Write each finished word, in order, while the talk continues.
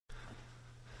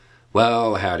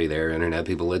Well, howdy there, Internet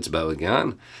people. It's Bo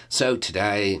again. So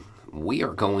today we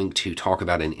are going to talk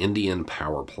about an Indian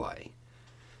power play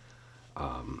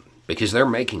because they're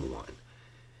making one.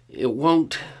 It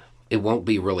won't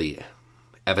be really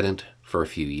evident for a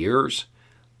few years,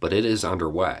 but it is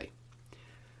underway.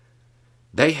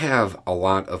 They have a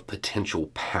lot of potential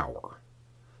power,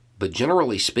 but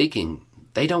generally speaking,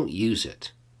 they don't use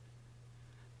it.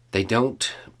 They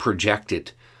don't project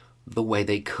it the way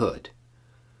they could.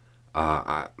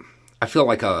 I feel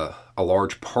like a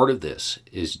large part of this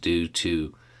is due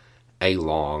to a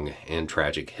long and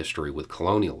tragic history with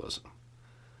colonialism.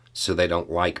 So they don't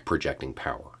like projecting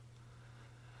power.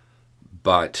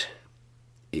 But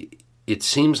it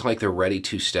seems like they're ready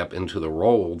to step into the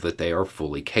role that they are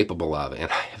fully capable of.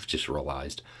 And I have just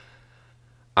realized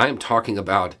I am talking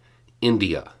about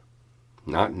India,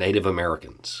 not Native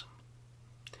Americans.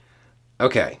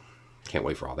 Okay, can't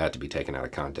wait for all that to be taken out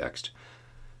of context.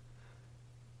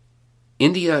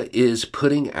 India is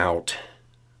putting out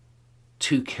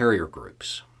two carrier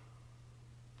groups.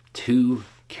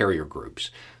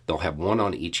 They'll have one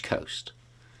on each coast.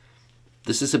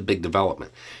 This is a big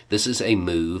development. This is a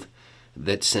move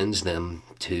that sends them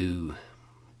to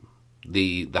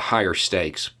the higher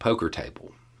stakes poker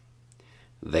table.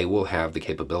 They will have the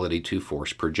capability to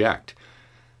force project.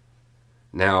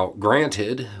 Now,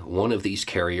 granted, one of these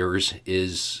carriers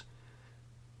is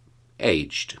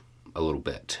aged a little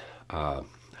bit.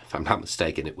 If I'm not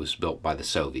mistaken, it was built by the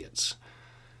Soviets.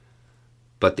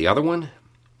 But the other one,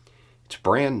 it's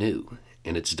brand new,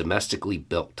 and it's domestically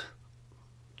built.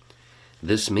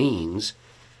 This means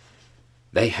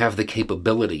they have the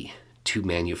capability to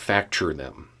manufacture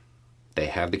them. They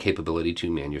have the capability to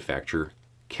manufacture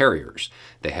carriers.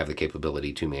 They have the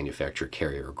capability to manufacture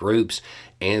carrier groups,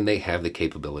 and they have the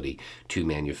capability to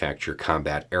manufacture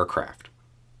combat aircraft.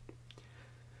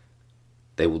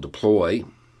 They will deploy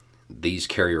these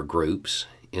carrier groups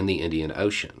in the Indian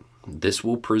Ocean. This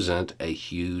will present a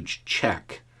huge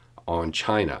check on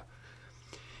China.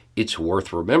 It's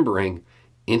worth remembering,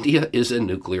 India is a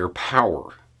nuclear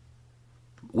power.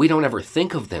 We don't ever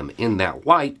think of them in that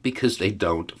light because they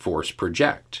don't force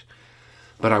project.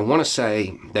 But I want to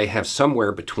say they have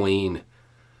somewhere between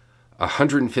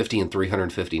 150 and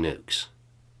 350 nukes.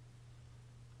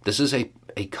 This is a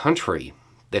country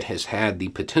that has had the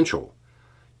potential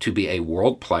to be a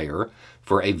world player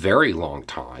for a very long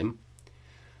time,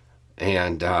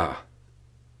 and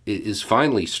is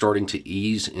finally starting to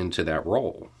ease into that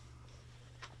role.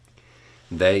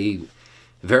 They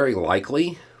very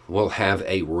likely will have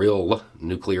a real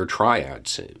nuclear triad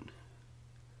soon.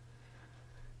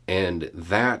 And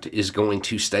that is going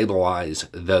to stabilize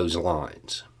those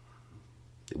lines.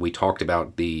 We talked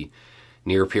about the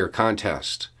near-peer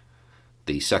contest,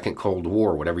 the Second Cold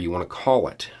War, whatever you want to call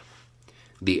it.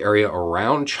 The area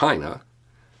around China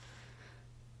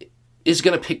is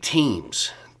going to pick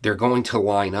teams. They're going to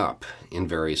line up in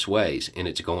various ways, and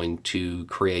it's going to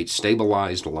create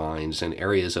stabilized lines and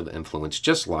areas of influence,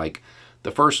 just like the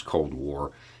First Cold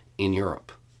War in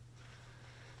Europe.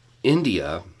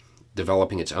 India,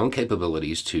 developing its own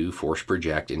capabilities to force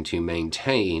project and to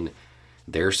maintain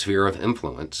their sphere of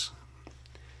influence,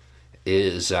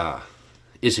 is a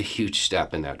huge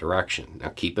step in that direction. Now,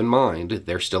 keep in mind,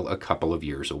 they're still a couple of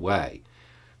years away.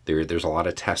 There's a lot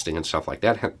of testing and stuff like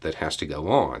that that has to go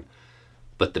on.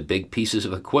 But the big pieces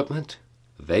of equipment,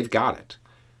 they've got it.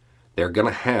 They're going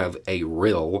to have a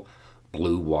real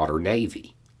blue water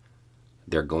navy.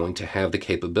 They're going to have the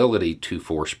capability to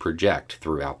force project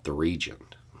throughout the region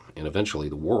and eventually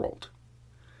the world.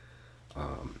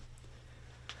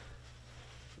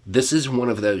 This is one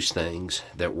of those things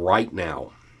that right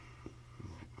now,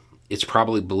 it's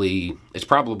probably going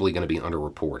to be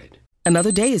underreported.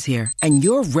 Another day is here, and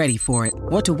you're ready for it.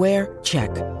 What to wear?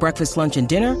 Check. Breakfast, lunch, and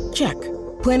dinner? Check.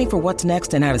 Planning for what's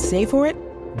next and how to save for it?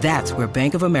 That's where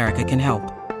Bank of America can help.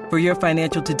 For your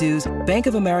financial to-dos, Bank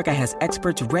of America has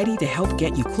experts ready to help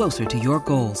get you closer to your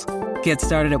goals. Get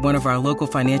started at one of our local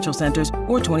financial centers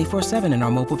or 24/7 in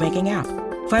our mobile banking app.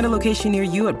 Find a location near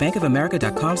you at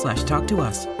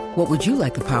bankofamerica.com/talktous. What would you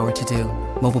like the power to do?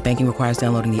 Mobile banking requires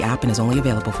downloading the app and is only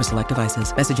available for select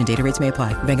devices. Message and data rates may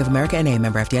apply. Bank of America N.A.,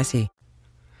 member FDIC.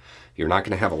 You're not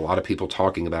going to have a lot of people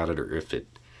talking about it, or if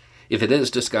it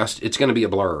is discussed, it's going to be a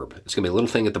blurb. It's going to be a little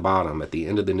thing at the bottom at the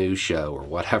end of the news show or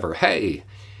whatever. Hey,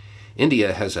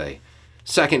 India has a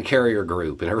second carrier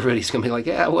group, and everybody's going to be like,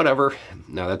 yeah, whatever.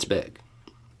 No, that's big.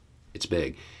 It's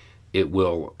big. It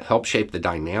will help shape the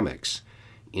dynamics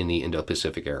in the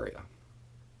Indo-Pacific area.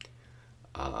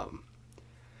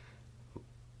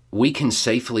 We can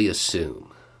safely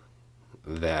assume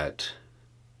that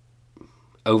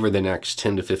over the next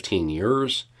 10 to 15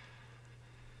 years,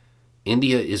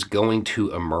 India is going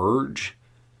to emerge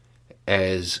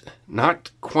as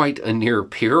not quite a near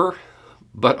peer,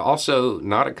 but also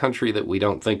not a country that we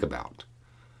don't think about.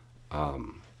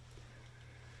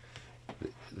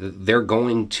 They're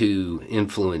going to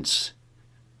influence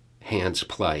hands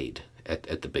played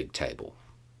at the big table.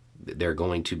 They're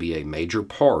going to be a major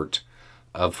part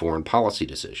of foreign policy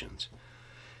decisions.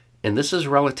 And this is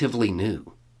relatively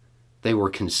new. They were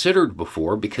considered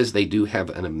before because they do have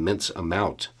an immense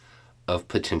amount of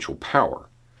potential power.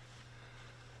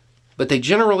 But they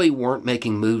generally weren't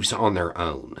making moves on their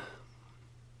own.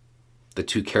 The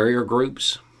two carrier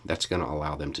groups, that's going to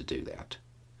allow them to do that.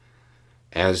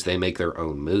 As they make their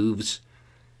own moves,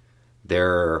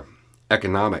 their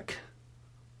economic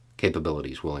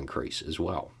capabilities will increase as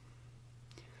well.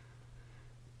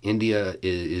 India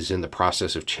is in the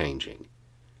process of changing.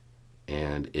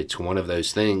 And it's one of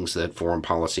those things that foreign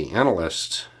policy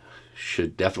analysts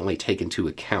should definitely take into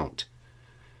account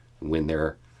when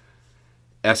they're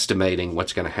estimating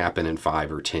what's going to happen in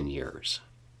 5 or 10 years.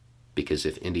 Because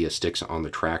if India sticks on the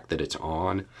track that it's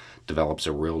on, develops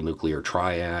a real nuclear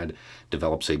triad,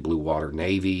 develops a blue water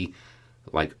navy,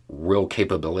 like real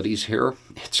capabilities here,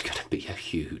 it's going to be a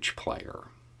huge player.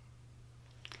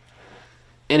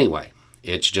 Anyway,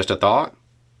 it's just a thought.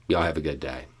 Y'all have a good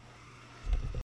day.